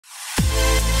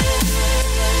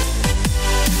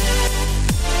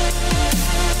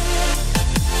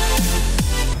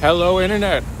Hello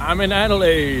Internet, I'm in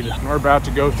Adelaide and we're about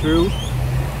to go through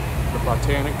the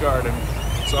Botanic Garden.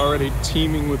 It's already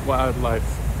teeming with wildlife.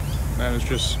 That is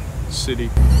just city.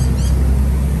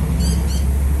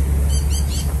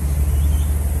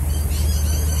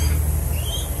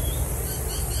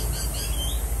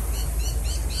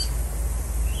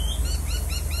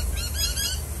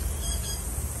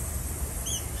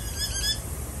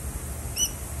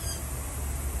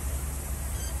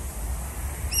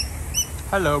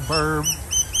 Hello, bird.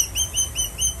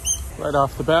 Right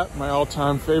off the bat, my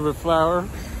all-time favorite flower,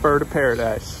 bird of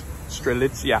paradise,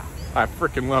 Strelitzia. I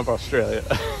freaking love Australia.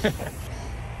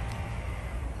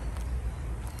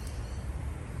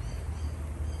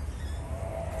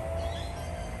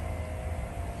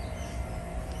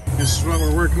 This is what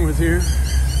we're working with here.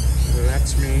 So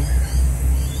that's me.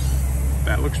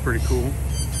 That looks pretty cool.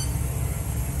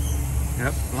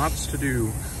 Yep, lots to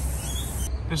do.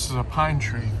 This is a pine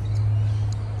tree.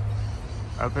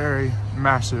 A very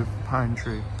massive pine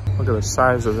tree. Look at the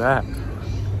size of that.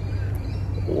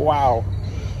 Wow.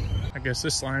 I guess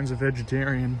this line's a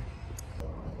vegetarian.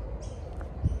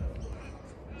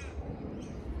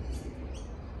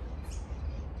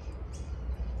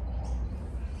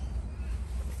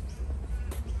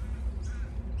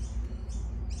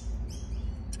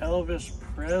 Elvis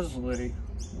Presley.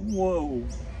 Whoa.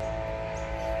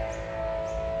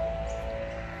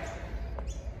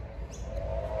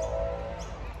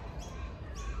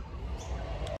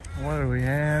 What do we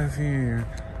have here?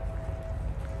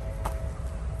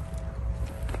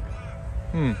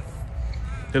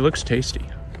 It looks tasty,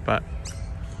 but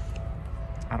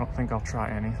I don't think I'll try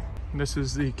any. This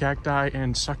is the cacti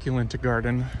and succulent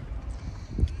garden.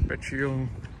 Bet you'll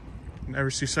never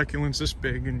see succulents this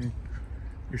big in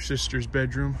your sister's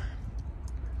bedroom.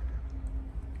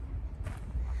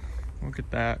 Look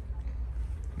at that.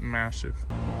 Massive.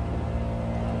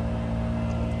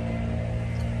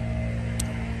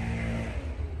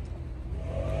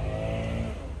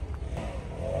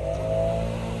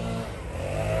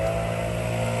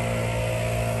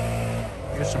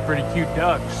 Some pretty cute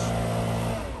ducks.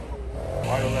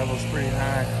 Water level's pretty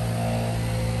high.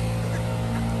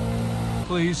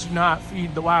 Please do not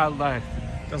feed the wildlife.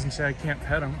 Doesn't say I can't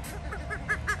pet them.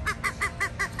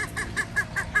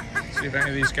 See if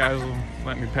any of these guys will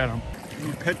let me pet them. Let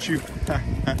me pet you.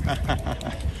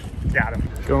 Got him.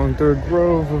 Going through a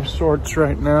grove of sorts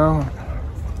right now.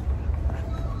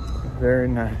 Very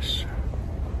nice.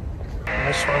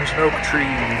 This one's an oak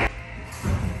tree.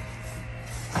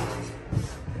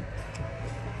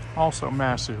 Also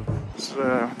massive. It's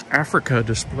an Africa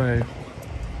display.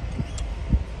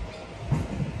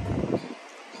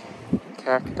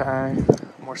 Cacti,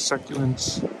 more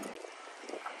succulents.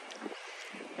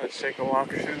 Let's take a walk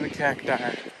through the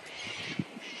cacti.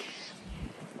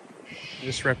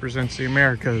 This represents the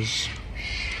Americas.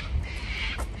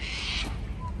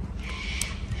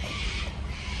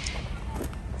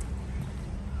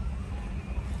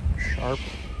 Sharp.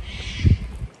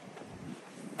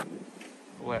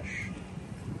 Flesh.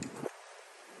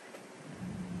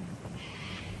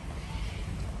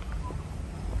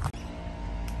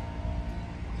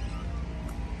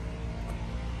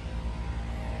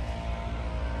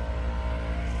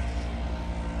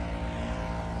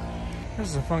 This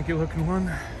is a funky looking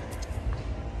one.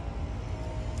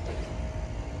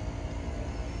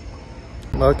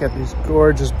 Look at these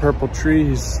gorgeous purple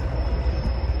trees.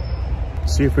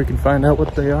 See if we can find out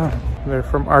what they are. They're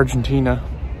from Argentina.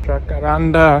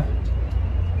 Jacaranda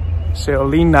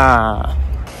Ceolina.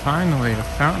 Finally, a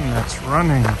fountain that's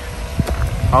running.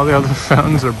 All the other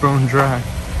fountains are bone dry.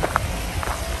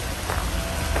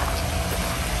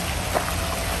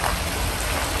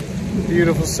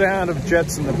 Beautiful sound of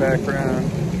jets in the background.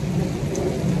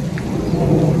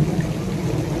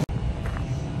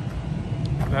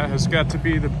 That has got to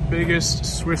be the biggest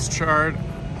Swiss chard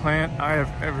plant I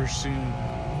have ever seen.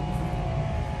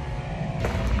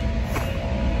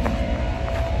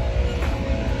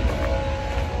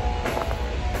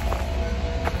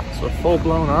 A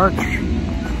full-blown arch.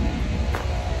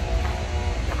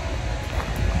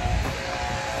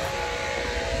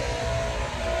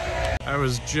 I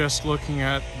was just looking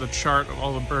at the chart of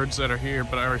all the birds that are here,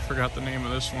 but I already forgot the name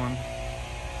of this one.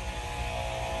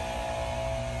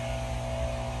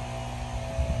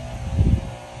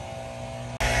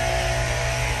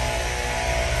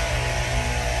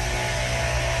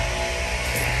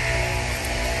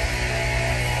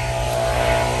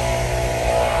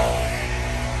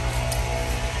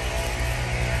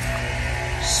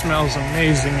 Smells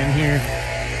amazing in here.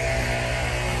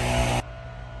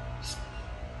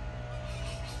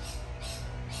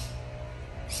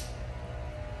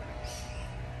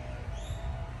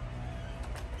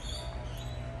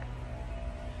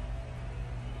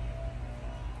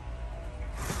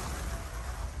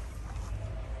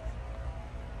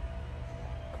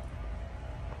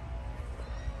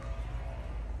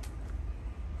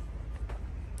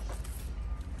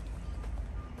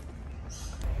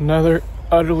 Another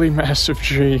utterly massive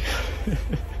tree.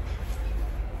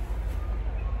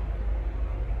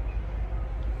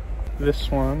 This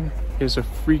one is a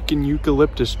freaking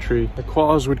eucalyptus tree. The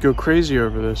koalas would go crazy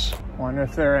over this. Wonder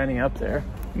if there are any up there.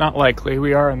 Not likely,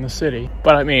 we are in the city.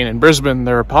 But I mean, in Brisbane,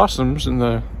 there are possums in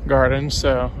the garden,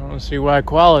 so I don't see why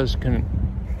koalas couldn't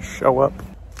show up.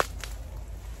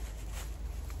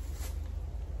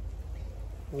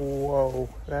 Whoa,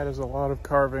 that is a lot of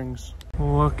carvings.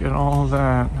 Look at all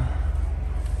that.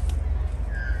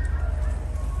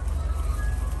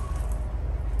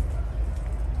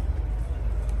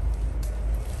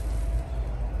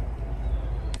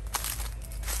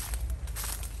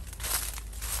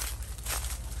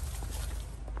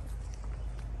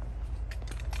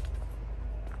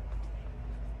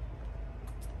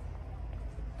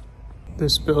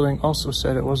 This building also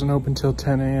said it wasn't open till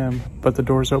 10 a.m., but the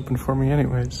doors opened for me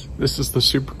anyways. This is the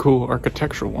super cool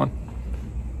architectural one.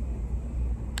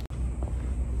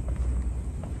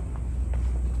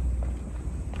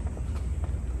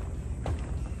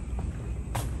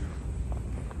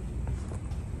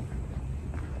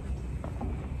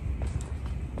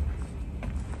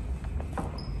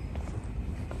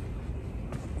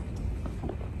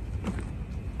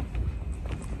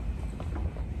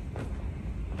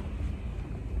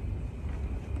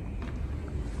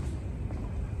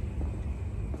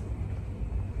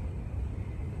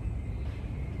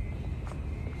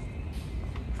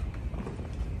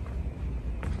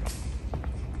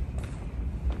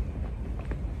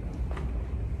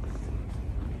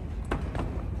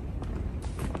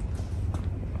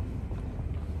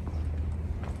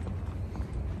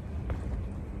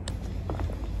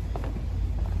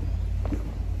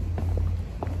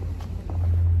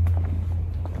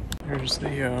 There's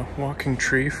the walking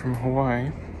tree from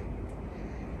Hawaii.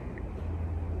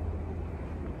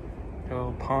 Got a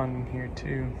little pond in here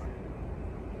too.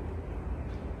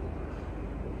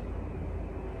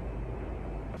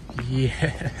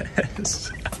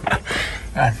 Yes!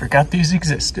 I forgot these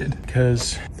existed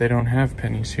because they don't have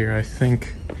pennies here. I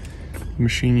think the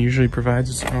machine usually provides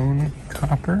its own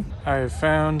copper. I have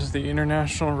found the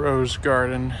International Rose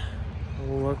Garden.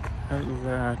 Look at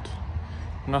that.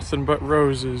 Nothing but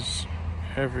roses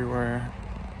everywhere.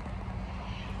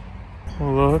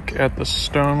 Look at the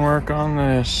stonework on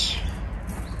this.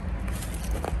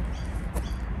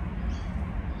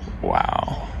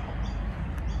 Wow.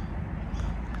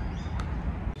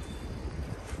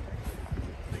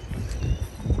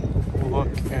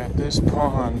 Look at this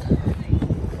pond.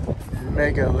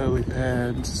 Mega lily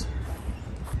pads.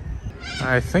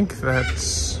 I think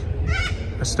that's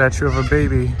a statue of a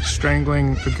baby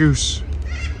strangling a goose.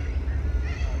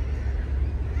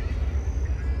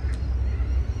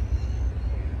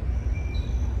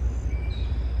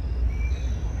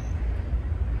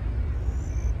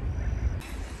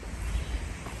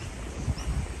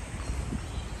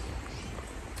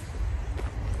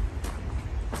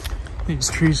 These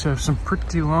trees have some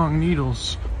pretty long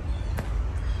needles.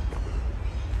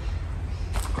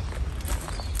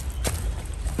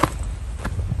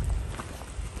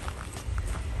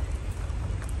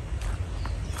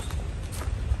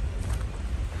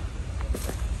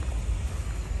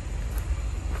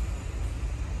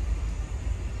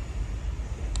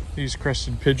 These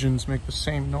crested pigeons make the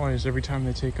same noise every time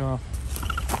they take off.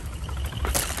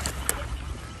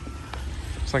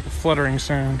 It's like a fluttering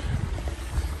sound.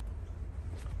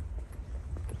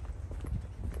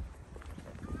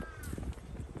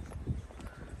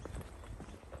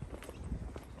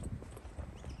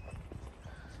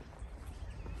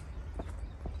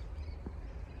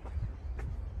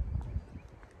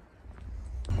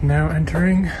 Now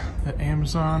entering the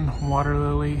Amazon Water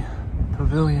Lily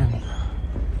Pavilion.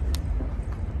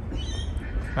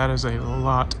 That is a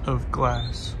lot of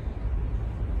glass.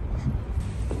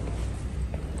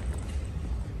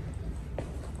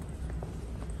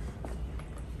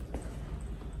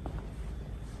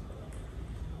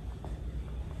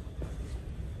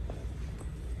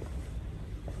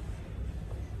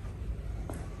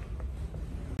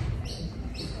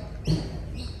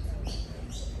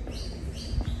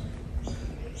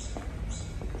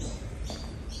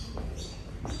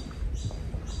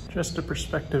 Just a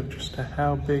perspective just to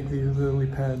how big these lily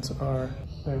pads are.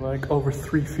 They're like over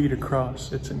 3 feet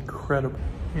across. It's incredible.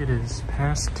 It is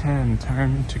past 10,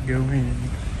 time to go in.